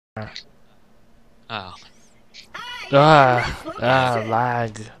Oh.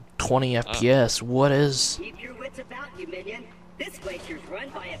 Lag. 20 FPS. What is? Keep your wits about you, minion. This glacier's run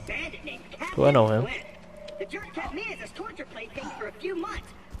by a bandit named Captain Do I know him? Flint. The jerk kept me as his torture plaything for a few months.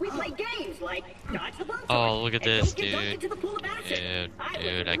 We played games like dodge the blowtorch. Oh, look at and this, don't get dunked dude. into the pool of acid.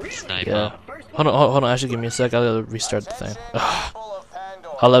 Dude, I can snipe Yeah. him. Hold on. Actually, give me a sec. I gotta restart the thing.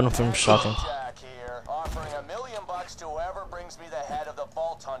 I'll let him finish talking. Offering $1 million to whoever brings me the head of the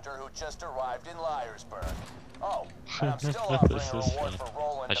Vault Hunter who just arrived in Liarsburg. Oh, and I'm still offering This a is reward funny. for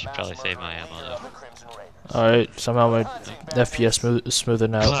rolling I should the probably mass save my murderer ammo, leader though. of the Crimson Raiders. Alright, somehow my FPS is smoother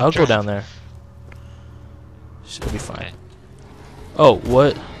now. I'll go down there. Should be fine. Okay. Oh,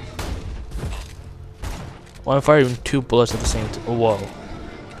 what? Well, I'm firing 2 bullets at the same time. Whoa.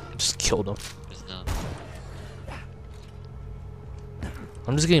 Just killed him. There's none.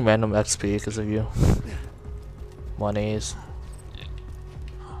 I'm just getting random XP because of you. 1As.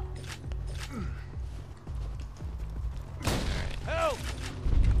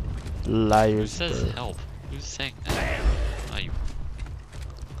 Who Liars. says Bro. help? Who's saying that? Oh, you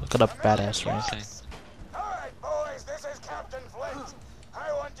Look at a badass rank. saying. Alright, boys, this is Captain Flint.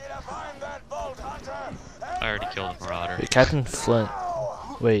 I want you to find that Vault Hunter. I already killed the Marauder. Wait, Captain Flint.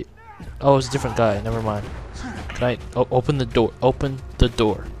 Wait. Oh, it's a different guy. Never mind. Can I open the door? Open the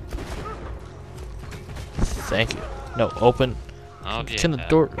door. Thank you. No, open. Oh, yeah. Can the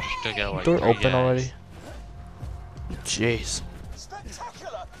door Still got like door 3 open guys. already? Jeez.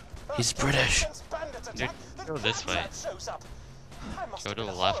 Spectacular. He's British. Dude, go this way. Go to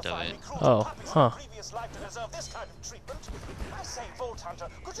the left of it. Oh, huh.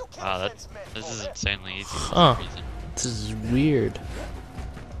 Wow, this is insanely easy for Huh. some reason. This is weird.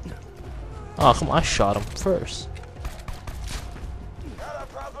 Oh, come on. I shot him first. Got a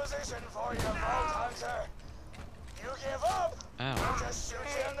proposition for you, Vault Hunter. You give up, Ow. just shoot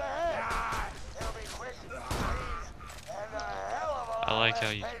you in the head. It'll be quick, clean, and a hell of a I lot like less how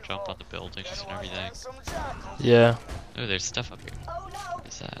you can jump painful on the buildings than and one everything. handsome jackal. Yeah. Oh, there's stuff up here. What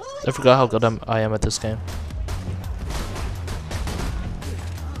is that? I forgot how good I am at this game.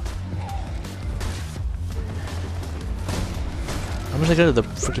 I'm gonna go to the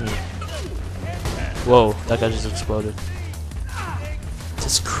freaking. Whoa, that guy just exploded.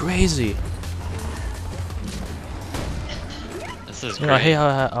 It's crazy. This is You know, I great. hate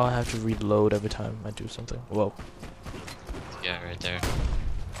how I have to reload every time I do something. Whoa. Yeah, right there.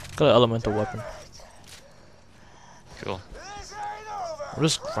 Got an elemental weapon. Cool. This ain't over. What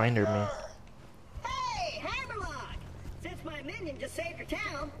does grinder mean? Hey, Hammerlock! Since my minion just saved your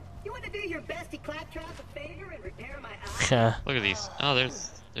town, you want to do your bestie Claptrap a favor and repair my eye? Yeah. Look at these. Oh,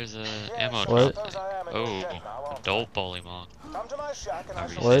 there's a ammo What? drop thing. Oh, adult Bullymong. Come to my shack and I'll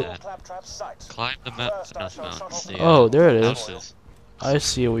I shall What? show you Claptrap's sights. Climb the mountain. Not the mountains. The, Oh, there it is. houses. I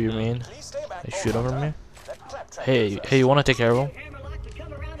see what you mean. Please stay back, They Vault shoot over Hunter. me. Let Claptrap Hey, do hey, you wanna take care of him? Hammerlock to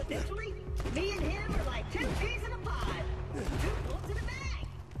come around eventually? Me and him are like 2 peas in a pod. 2 bullets in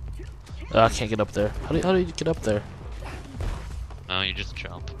a bag. I can't get up there. How do you get up there? No, you just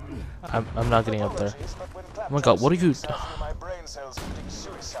jump. I'm not getting up there. Apologies, but when Oh my god, what are you? Claptrap through my brain cells committing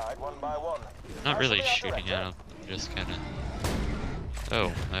suicide one by one. I'm not really shooting at him. I'm just kind of.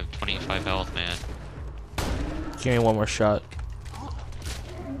 Oh, I have 25 health, man. Give me one more shot.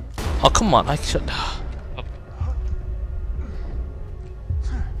 Oh come on! I should.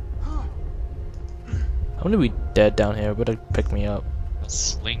 I'm gonna be dead down here. Better pick me up. A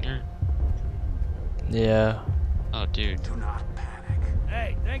slinger? Yeah. Oh, dude. Do not panic.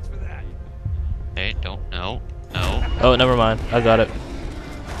 Hey, thanks for that. Hey, don't. No. No. Oh, never mind. I got it.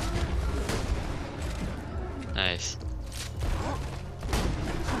 Nice.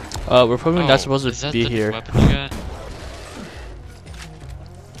 We're probably Oh, not supposed is to that be the here. weapon you got?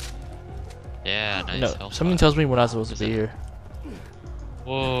 Yeah, nice. No, health something bar. tells me we're not supposed Is to be it? here.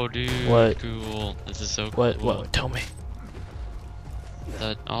 Whoa, dude. What? Cool. This is so What? cool. What? Tell me.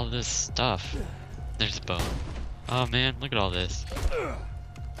 All this stuff. There's a bone. Oh man, look at all this. There's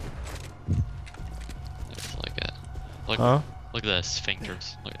like a look. Huh? Look at the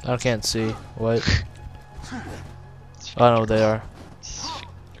sphincters. Look at I can't see. What? that. I don't know what they are.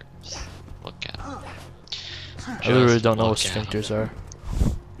 Sphincters. Look at them. I literally don't know what sphincters are.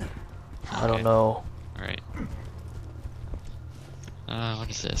 I don't know. Alright. What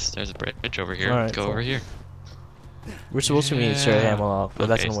is this? There's a bridge over here. Alright, Let's go cool. over here. We're supposed to meet Sarah Yeah. Hammerlock, but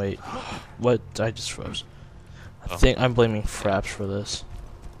that's Okay. gonna wait. What? I just froze. I Oh. think I'm blaming Fraps for this.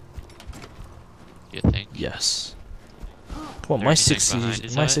 You think? Yes. Come on, There my anything 60, behind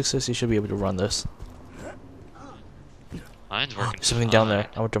his my eye? 660 should be able to run this. Mine's working. There's something down there.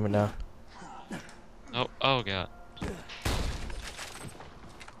 fine. I'm jumping down. Oh god.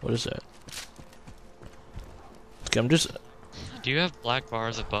 What is that? Okay, I'm just. Do you have black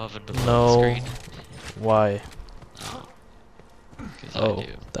bars above and below No. the screen? Why? Oh. 'Cause Oh, I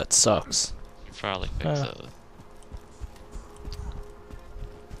do. that sucks. You probably fix Ah. those.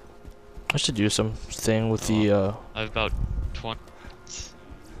 I should do something with the. I have about 20.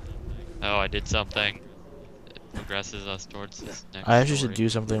 Oh, I did something. It progresses us towards this next I actually story. should do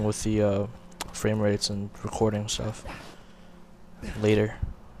something with the frame rates and recording stuff later.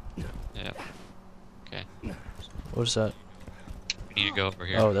 Yeah. Okay. What is that? We need to go over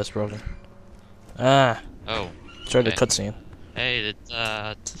here. Oh, that's broken. Ah, Oh. start the Okay. cutscene. Hey, it's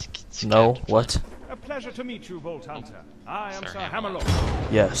No, Captain what? A pleasure to meet you, Bolt Hunter. I am Sir Sir Hammerlock.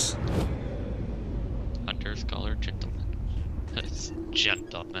 Hammerlock. Yes. Flint. Hunter, scholar, gentleman.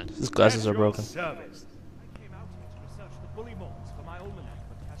 Gentleman. His glasses At are your broken. service. I came out here to research the bully moors for my almanac,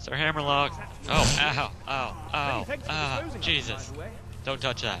 but have Sir Hammerlock. Oh, ow, ow, ow, Many thanks for ah, disposing of it, Jesus. by the way. Don't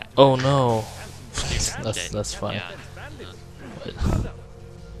touch that. Oh no. Dead. That's fine. Yeah. What?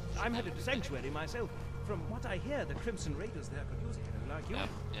 I'm headed to Sanctuary myself. From what I hear, the Crimson Raiders there could use a hero like you. Yep.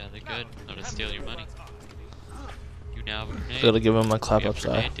 Yeah, they're good. How to steal your money. You now have a grenade. Gotta give him my clap You have up's a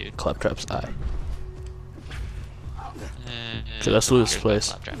eye. grenade, dude. Claptrap's eye. And Okay, let's lose here's this my place.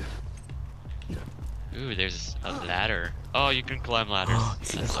 claptrap. Ooh, there's a ladder. Oh, you can climb ladders.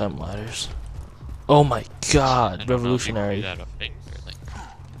 You can climb ladders. Oh my I god, don't know if you can do revolutionary. that up there, like-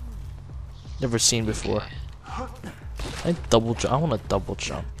 Never seen before. Okay. I double jump. I want to double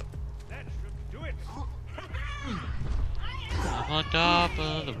jump. That should do it. I'm on top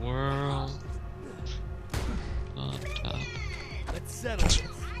of the world. On top. Let's settle this.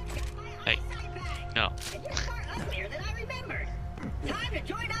 Hey, no. And you're far uglier than I remembered. Time to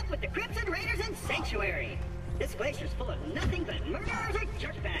join up with the Crimson Raiders in Sanctuary. This glacier's full of nothing but murderers or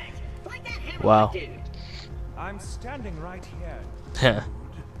jerkbags, like that Hammerlock Wow. dude. I'm standing right here. Heh.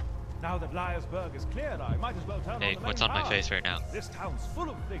 Now that Liarsburg is cleared, I might as well turn Hey, on the what's main on my power. face right now? This town's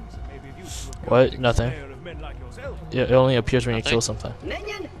full of things that may be of use to a What? goading Nothing. slayer of men like yourself. Yeah, it only appears when you Nothing? kill something.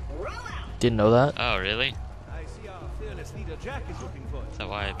 Minion, roll out. Didn't know that? Oh, really? I see our fearless leader Jack is looking for Is that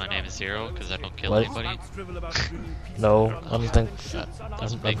why my name is Zero? Because I don't kill What? anybody? No, I don't think.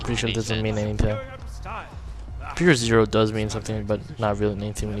 I'm pretty sure it doesn't mean anything. Pretty sure zero does mean something, but not really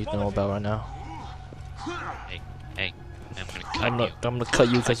anything we need to know about right now. Hey, I'm gonna cut I'm you. gonna cut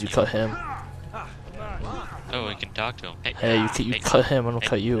you because you cut him. Oh, we can talk to him. Hey, Hey, you hey. cut him. I'm gonna Hey.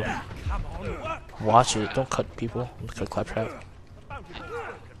 cut you. Come on, work. Watch it. Don't cut people. I'm gonna cut Claptrap.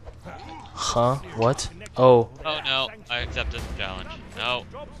 Huh? What? Oh, Oh no, I accepted the challenge. No,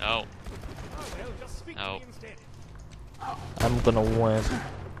 no, no, I'm gonna win.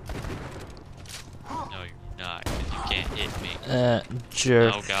 no, you're not, 'cause you can't hit me.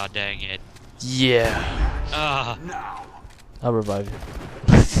 Jerk. Oh god dang it. Yeah. Ah, I'll revive you.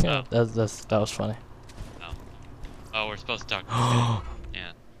 Oh. That was funny. oh, we're supposed to talk to him.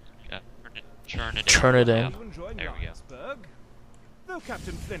 Yeah. Churn it in. Turn it in. Yep. You enjoying There we go. Liarsburg? Though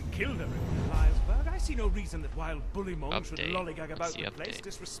Captain Flint killed everyone in Liarsburg, I see no reason that wild bully mon should Update. lollygag What's about the the place, update?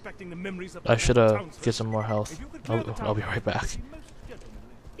 disrespecting the memories of I should townsfolk. get some more health. If you could clear the I'll be town, right back. it'd be most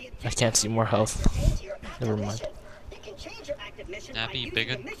gentlemanly. I can't see more health. Into your active Never mind. mission. You can change your active mission by Snappy, using big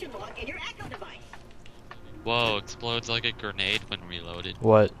the un- mission log in your Echo device. Whoa, explodes like a grenade when reloaded.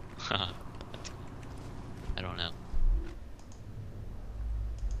 What? I don't know.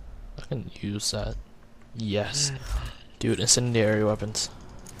 I can use that. Yes. Dude, incendiary weapons.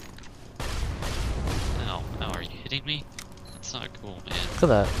 No, no, are you hitting me? That's not cool, man. Look at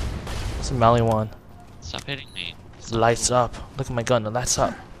that. It's a Mali one. Stop hitting me. It's It not lights cool. up. Look at my gun. It lights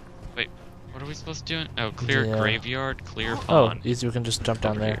up. Wait, what are we supposed to do? Oh, clear Yeah. graveyard, clear Oh, pond. easy. We can just jump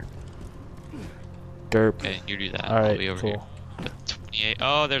down Over there. Derp. Okay, you do that. I'll Alright, be over cool. here. With 28.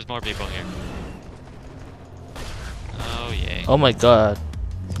 Oh, there's more people here. Oh, yay. Oh my god.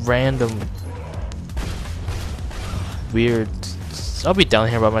 Random. Weird. I'll be down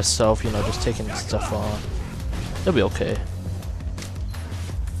here by myself, you know, just taking stuff on. It'll be okay.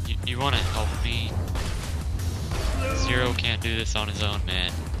 You want to help me? Zero can't do this on his own,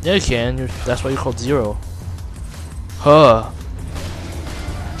 man. Yeah, you can. That's why you're called Zero. Huh.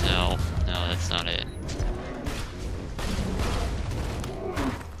 No, no, that's not it.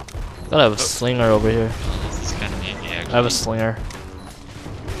 Gotta have a slinger over here. Oh, this is kind of easy, I have actually. a slinger.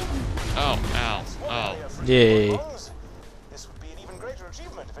 Oh, ow, oh. Yay. This would be an even greater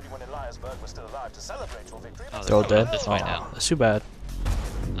achievement if anyone in Liarsburg was still alive to celebrate your victory. Oh, They're all they're dead? this way Aw, now. that's too bad.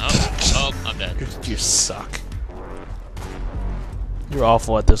 Oh, I'm dead. You suck. You're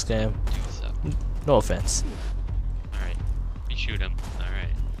awful at this game. So, No offense. alright. We shoot him.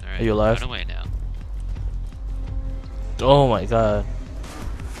 Alright. Are you alive? Run away now. Oh my god.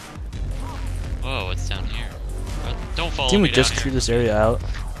 don't follow Didn't me we just down clear here. this area out?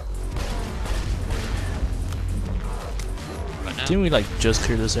 What now? Didn't we like just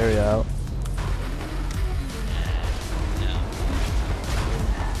clear this area out? No.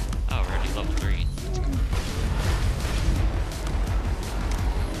 Oh, we're already level 3.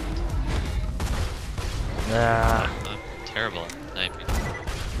 Nah. I'm terrible at sniping.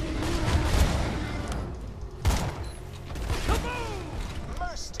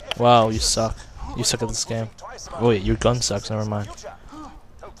 Wow, you suck. You suck at this game. Oh wait, your gun sucks, never mind.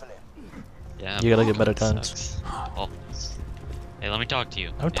 Yeah, You gotta my get better gun guns. sucks. Oh. Hey, let me talk to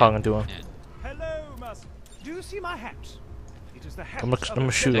you. I'm talking to him. Yeah. Hello, Master. Do you see my hat? It is the hat. I'm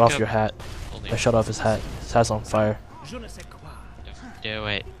gonna shoot Pick off up- your hat. Only I shot off his hat. His hat's on fire. Je ne sais quoi. do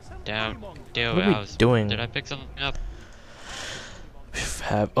it. Don't do What it. are we doing? Did I pick something up?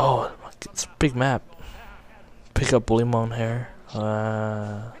 Oh, it's a big map. Pick up Bullymon hair.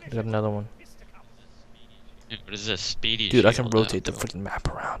 Got another one. Dude, what is this? Speedy Dude, I can shield? rotate the Oh, freaking map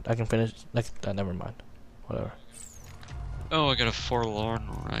around. I can finish. Like, never mind. Whatever. Oh, I got a forlorn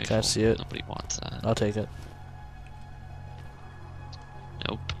rifle. Can I see it? Nobody wants that. I'll take it.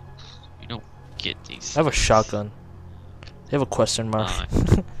 Nope. You don't get these. I have a shotgun. You have a question mark.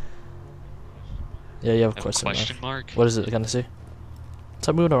 Yeah, you have a question, mark? What is it? Can I see?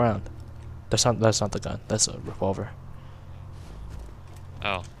 Stop moving around. That's not the gun. That's a revolver.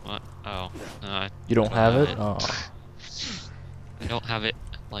 Oh, what? Oh, no, You don't have it? Oh. I don't have it,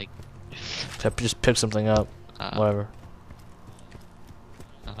 like, Just pick something up. Whatever.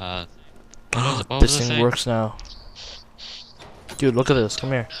 what was This I thing saying? works now. Dude, look at this.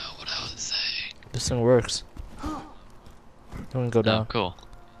 Come here. Oh, what I was saying. This thing works. Don't go Oh, down. cool.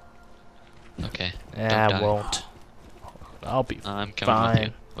 Okay. Yeah, don't I die. won't. I'll be I'm coming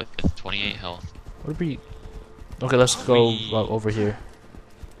fine. with you with 28 health. What are we? Okay, let's go Whee. over here.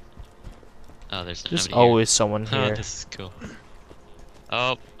 Oh, there's There's nobody always someone here. here. This is cool.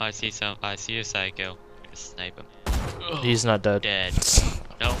 Oh, I see a psycho. Just snipe him. He's not dead. Dead.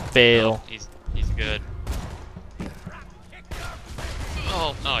 No. Fail. No, he's good.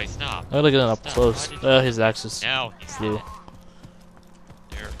 Oh, no, he's not. I gotta get up Stop. close. Why did you- His axe is. Now he's Yeah. dead.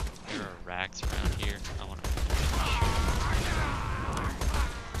 There are racks around here. I want to.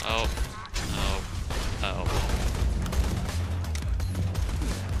 Oh. Oh. Oh.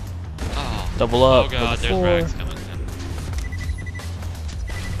 Oh. Double up. Oh god, there's level 4. racks coming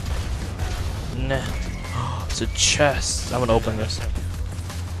in. Nah. It's a chest. I'm gonna open this.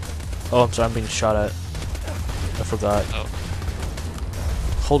 Oh, I'm sorry. I'm being shot at. I forgot. Oh.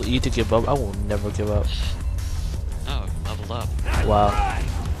 Hold E to give up. I will never give up. Oh, leveled up. Wow.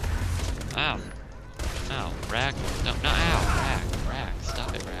 Ow. Ow. Rack. No, no, ow. Rack. Rack.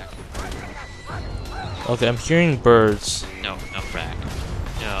 Stop it, rack. Okay, I'm hearing birds. No, no, rack.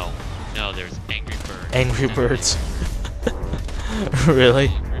 No. No, there's angry birds. Angry birds. Really?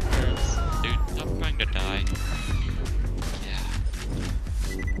 Angry birds. Dude, stop trying to die. Yeah.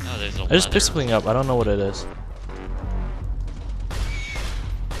 Oh, there's a I just picked leather. something up. I don't know what it is.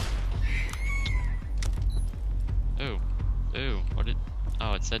 Ooh. Ooh. What did...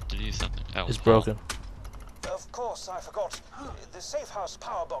 Oh, it said to do something. Oh, It's oh. broken. Of course, I forgot. The safe house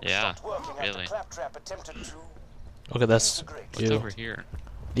power box Yeah, stopped working really. after Claptrap attempted to Okay, that's integrate. What's you. over here?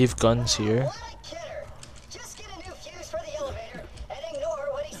 Leave guns here. What a kidder! Just get a new fuse for the elevator and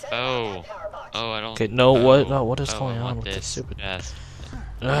ignore what he said Oh. about that power box. Oh, I don't... Okay, no, oh. what? No, what is Oh, going I on want with this this stupid? chest.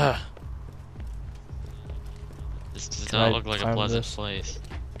 Ugh. This does Can not I look like a climb pleasant this? place.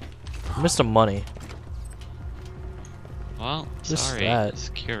 I missed the money. Well, What's sorry. that?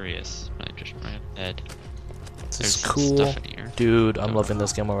 Just curious. I just ran dead. This There's is some cool. stuff in here. Dude, I'm Don't loving know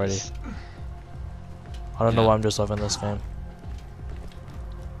this game what already. this- I don't know Yeah. why I'm just loving this game.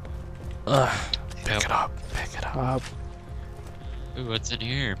 Ugh. Pick Yep. it up. Pick it up. Ooh, what's in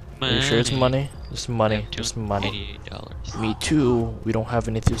here? Are you sure it's money? Just money. Just money. $88. Me too. We don't have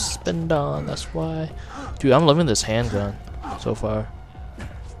anything to spend on. That's why. Dude, I'm loving this handgun so far.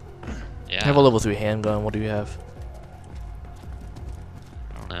 Yeah. I have a level 3 handgun. What do you have?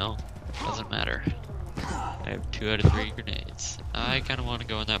 I don't know. Doesn't matter. I have 2 out of 3 grenades. I kind of want to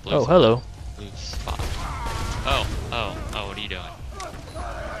go in that blue, Oh, hello. blue spot. Oh, what are you doing?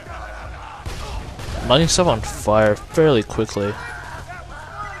 Lighting stuff on fire fairly quickly.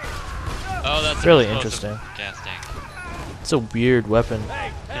 Oh, that's Really an interesting. explosive gas tank. It's a weird weapon.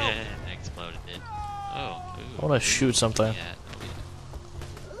 Exploded it. Oh, ooh. I want to shoot something. Yeah.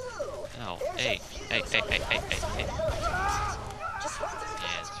 Oh, hey. Hey. Yeah,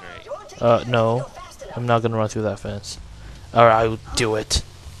 that's right. No. I'm not gonna run through that fence. Alright, I will do it.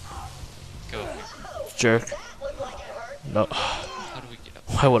 Go. Jerk. No. How do we get up?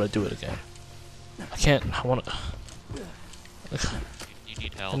 Why would I do it again? I can't. I wanna. You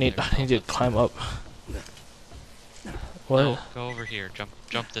need help. I need to climb up. What? No, go over here.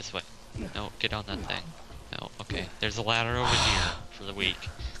 Jump this way. No, get on that thing. No, okay. There's a ladder over here for the weak.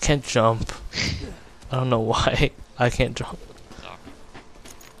 Can't jump. I don't know why I can't jump. Sorry.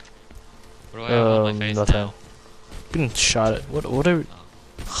 What do I have on my face Nothing. now? Getting shot at. What are?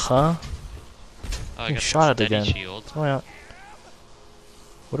 Huh? Oh, I Getting got shot at steady again. shield. Oh yeah.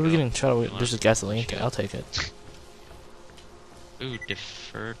 What are we getting shot at? There's a gasoline. Shield. I'll take it. Ooh,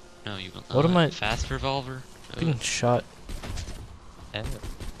 deferred. No, you will not. What am I- Fast revolver. Getting shot.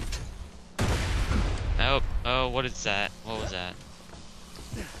 Oh, what is that? What was that?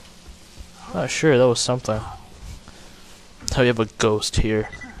 Not sure. That was something. Oh, we have a ghost here.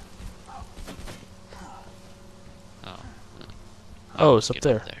 Oh. Oh, it's up get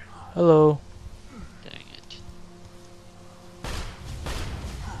there. Hello. Dang it.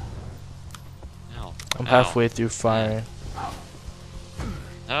 Ow. I'm Ow. halfway through firing.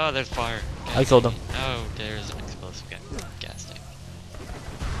 Oh, there's fire. I killed him. Oh, there's an explosive gas tank.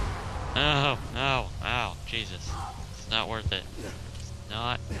 Oh, ow, Jesus. It's not worth it. It's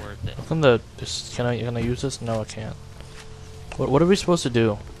not worth it. How come can I use this? No, I can't. What are we supposed to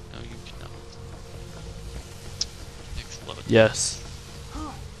do? No, you cannot. Explode. Yes.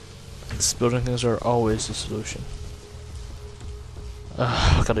 Exploding things are always the solution.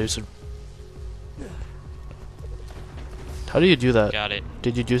 I gotta use it. How do you do that? Got it.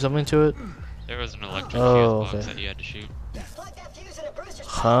 Did you do something to it? There was an electric Oh, fuse box okay. that you had to shoot. Plug that fuse in a Brewster's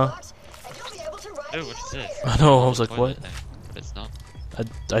Huh? box, and you'll be able to ride Ooh, the what's this? elevator. I know. I was like, Toilet what? thing, but it's not.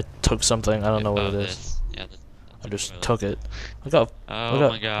 I took something. I don't know what it is. This. Yeah, I just took it. I got. Oh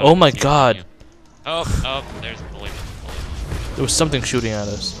got- my god. oh my it's using god. you. Oh, there's bully. There was something shooting at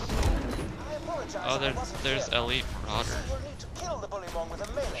us. I apologize. Oh, I wasn't there's clear. elite rodder. You'll need to kill the bullymong with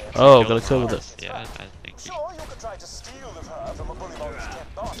a melee. Oh, gotta kill with it. Yeah, I think we Sure, you could try to steal the fur from a bullymong's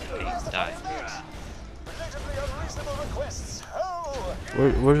dead body. should Where's the die. fun in that? Blatantly unreasonable requests. Oh!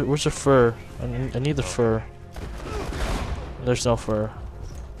 Where's the fur? I need the fur. There's no fur.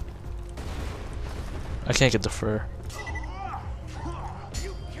 I can't get the fur.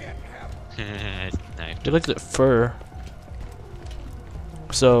 Knife You look at fur.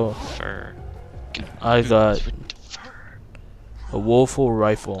 So fur. I got Fur. a woeful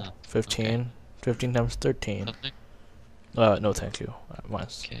rifle. Oh, 15. 15 times 13. Something? No, thank you.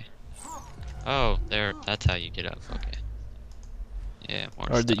 Mine's. Okay. Oh, there. That's how you get up. Okay. Yeah, more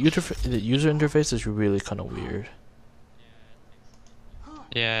Or the stuff. user interface is really kind of weird.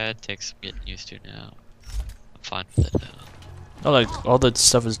 Yeah, it takes some getting used to now. I'm fine with it now. Oh, like all the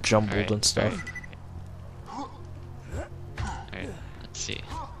stuff is jumbled Alright, and stuff. Alright, let's see.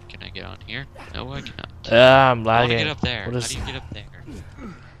 Can I get on here? No, I cannot. Ah, I'm I wanna lagging. get up there. What How is do you get up there?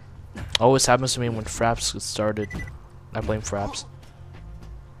 always happens to me when fraps get started? I blame fraps.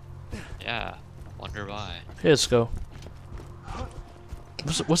 Yeah, wonder why. Hey, let's go.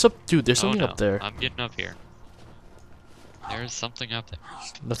 What's up, dude? There's Oh, something no, up there. I'm getting up here. There's something up there.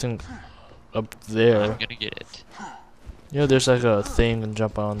 Nothing up there. I'm gonna get it. You know, there's like a thing you can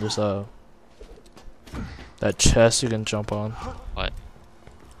jump on. There's that chest you can jump on. What?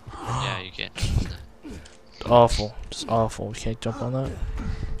 Yeah, you can. Awful, just awful. We can't jump on that.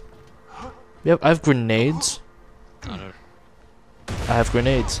 Yep, I have grenades. I don't. I have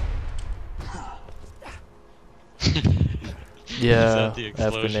grenades. Yeah, the I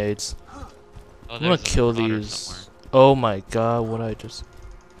have explosion? grenades. Oh, I'm gonna there's a kill otter these. somewhere. Oh my god, what I just.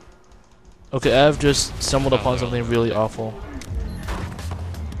 Okay, I've just stumbled Oh, upon well. something really awful.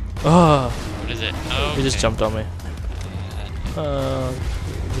 Ah, What is it? Oh, he just jumped on me. Uh,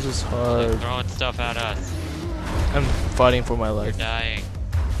 This is they're hard. throwing stuff at us. I'm fighting for my We're life. dying.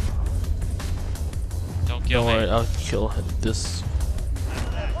 Don't kill Don't me. worry, I'll kill this.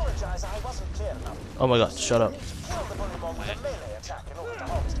 I apologize. I wasn't clear enough. Oh my god, shut up. You need to kill the bullymong with a melee attack in order to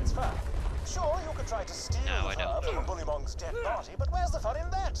harvest its fur. Sure, you could try to steal No, the I fur don't. from a bullymong's dead body, but where's the fun in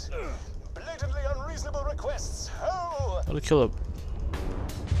that? Blatantly unreasonable requests. Oh! How to kill it?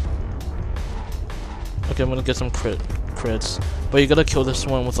 Okay, I'm gonna get some crits. But you gotta kill this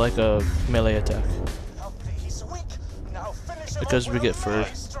one with like a melee attack. Lovely, he's weak. Now finish him Because off we with get a fur.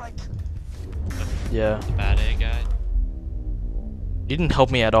 melee strike. Yeah. The bad A guy. You didn't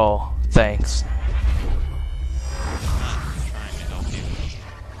help me at all. Thanks. I'm trying to help you.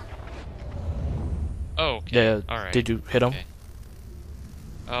 Oh, okay. Yeah, Alright. did you hit him? Okay.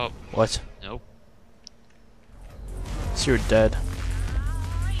 Oh, What? nope. So you're dead.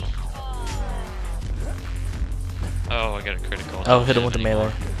 Oh, I got a critical. I'll hit him with the anymore.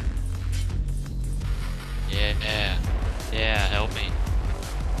 melee. Yeah. Yeah, help me.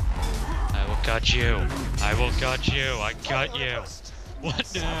 I will got you. I will got you. I got you.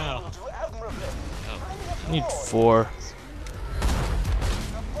 What now? I need 4.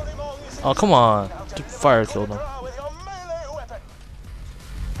 Oh, come on. Dude, fire killed him.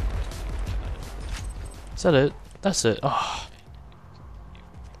 Is that it? That's it. Oh,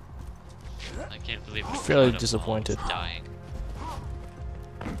 I can't believe I'm fairly disappointed. dying.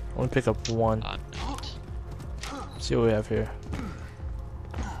 I want to pick up 1. I'm not. See what we have here.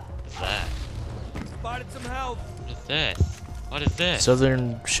 What's that? Spotted some help. What is this? What is this?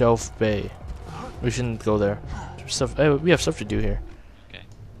 Southern Shelf Bay. We shouldn't go there. Stuff. Hey, we have stuff to do here. Okay.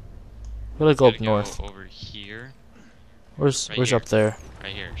 We gotta go up Gotta north. over here. Where's Right where's here. up there?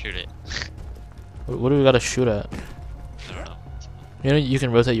 Right here. Shoot it. What do we gotta shoot at? I don't know. You know you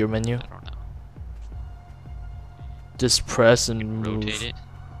can rotate your menu. I don't know. Just press and move. Rotate it.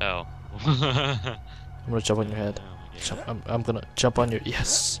 Oh. I'm gonna jump on your head. Oh, yeah. Jump, I'm gonna jump on your.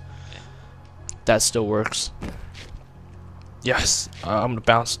 Yes. That still works. Yes. I'm gonna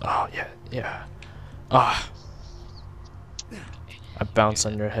bounce. Oh yeah, yeah. Ah. I bounce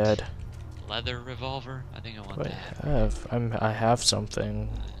on your head. Leather revolver. I think I want What that. I have? I have something.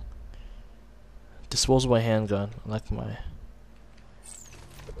 Disposable handgun. I like my.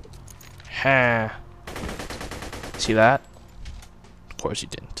 Ha. See that? Of course you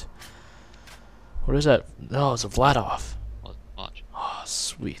didn't. What is that? No, it's a Vladov. Watch. Oh,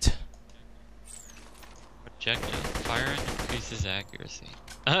 sweet. Projectile firing increases accuracy.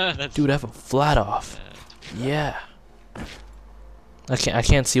 That's Dude, I have a Vladov. Yeah. I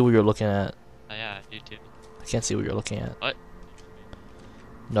can't see what you're looking at. yeah, I do too. I can't see what you're looking at. What?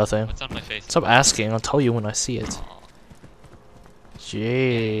 Nothing. What's on my face? Stop asking. I'll tell you when I see it. Oh,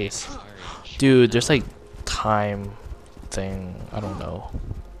 Jeez. sorry. Dude, there's like time thing. I don't know.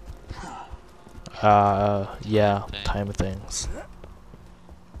 Yeah, Thing. time things.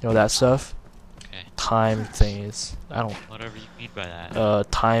 You know that stuff? Okay. Time things. I don't. Whatever you mean by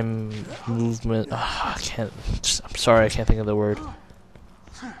that. Time movement. I can't. I'm sorry, I can't think of the word.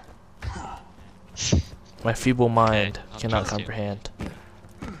 My feeble mind I'll cannot trust you. comprehend.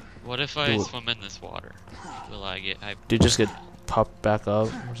 What if I Dude. swim in this water? Will I get hyped? Dude, just get popped back up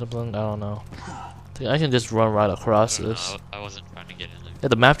or something? I don't know. I can just run right across I don't know, this. I wasn't trying to get in there. Yeah,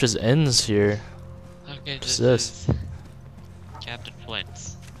 the map just ends here. Okay, What's this this? is Captain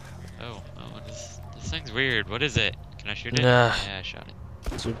Flint's. Oh, this thing's weird. What is it? Can I shoot it? Nah. Yeah, I shot it.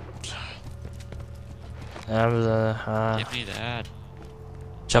 Give me that.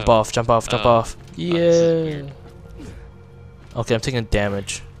 Jump Oh. off, jump off, jump Oh. off. this is Yeah. weird. Okay, I'm taking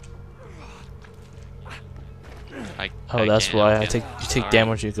damage. Oh, I that's can't- why. okay. You take Alright.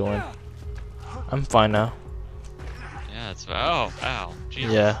 damage, you go in. I'm fine now. Yeah, it's ow.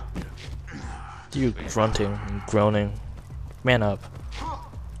 Jesus. Yeah. You grunting and groaning. Man up.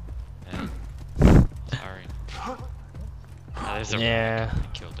 Yeah. Sorry. There's a Yeah. rack. I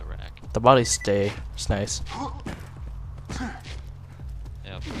killed the rack. The bodies stay. It's nice.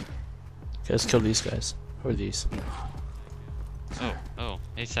 Yep. Okay, let's kill these guys. Who are these? Oh.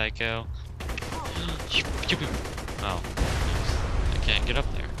 Hey, Psycho. Oh. I can't get up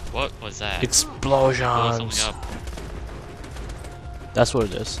there. What was that? Blow Explosions! something up. That's what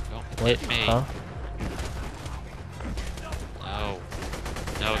it is. Don't Wait, hit me. huh? No.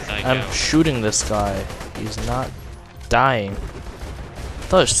 No, Psycho. I'm shooting this guy. He's not dying. I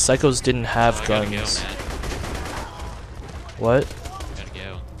thought psychos didn't have I gotta guns. go, man. What? Gotta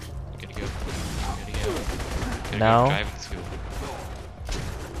go. Gotta Now? go to driving school.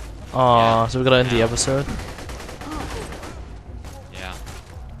 Aw, Yeah. so we gotta end the Now. episode? Yeah.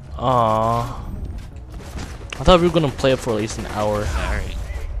 Aw. I thought we were gonna play it for at least an hour. Sorry.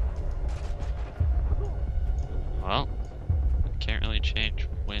 Well, can't really change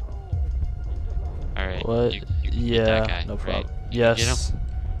when. Alright. What? You beat Yeah, that guy, no right? problem. You can get Yes. him?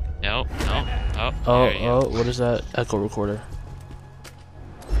 No. Oh, Oh, there you go. what is that? Echo recorder.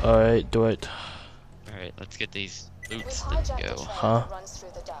 Alright, do it. Alright, let's get these We've boots. hijacked Let's a go. train Huh? that runs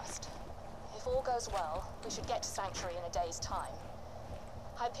through the dust. If all goes well, we should get to Sanctuary in a day's time.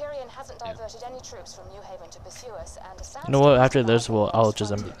 Hyperion hasn't diverted any troops from New Haven to pursue us, and a You know what? After this, I'll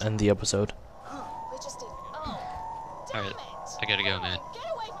just end the episode. We just need. Oh, damn Alright, it! I gotta go, man. Get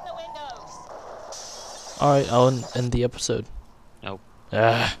away from the windows! Alright, I'll end the episode. Nope.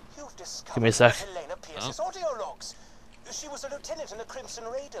 Ah, You've discovered give me a sec. Helena Pierce's audio logs. She was a lieutenant in the Crimson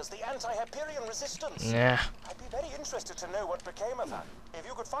Raiders, the anti-Hyperion resistance. Nah. I'd be very interested to know what became of her. If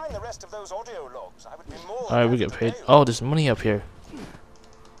you could find the rest of those audio logs, I would be more than Alright, we happy get to paid. pay you. Oh, there's money up here.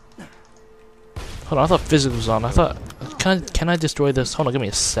 Hold on, I thought physics was on. I thought, can I destroy this? Hold on, give me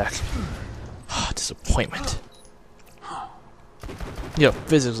a sec. Disappointment. Yeah,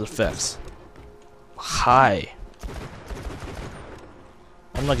 physics effects. Hi.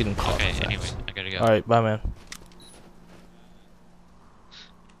 I'm not getting caught. Okay, anyway, I gotta go. Alright, bye, man.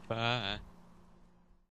 Bye.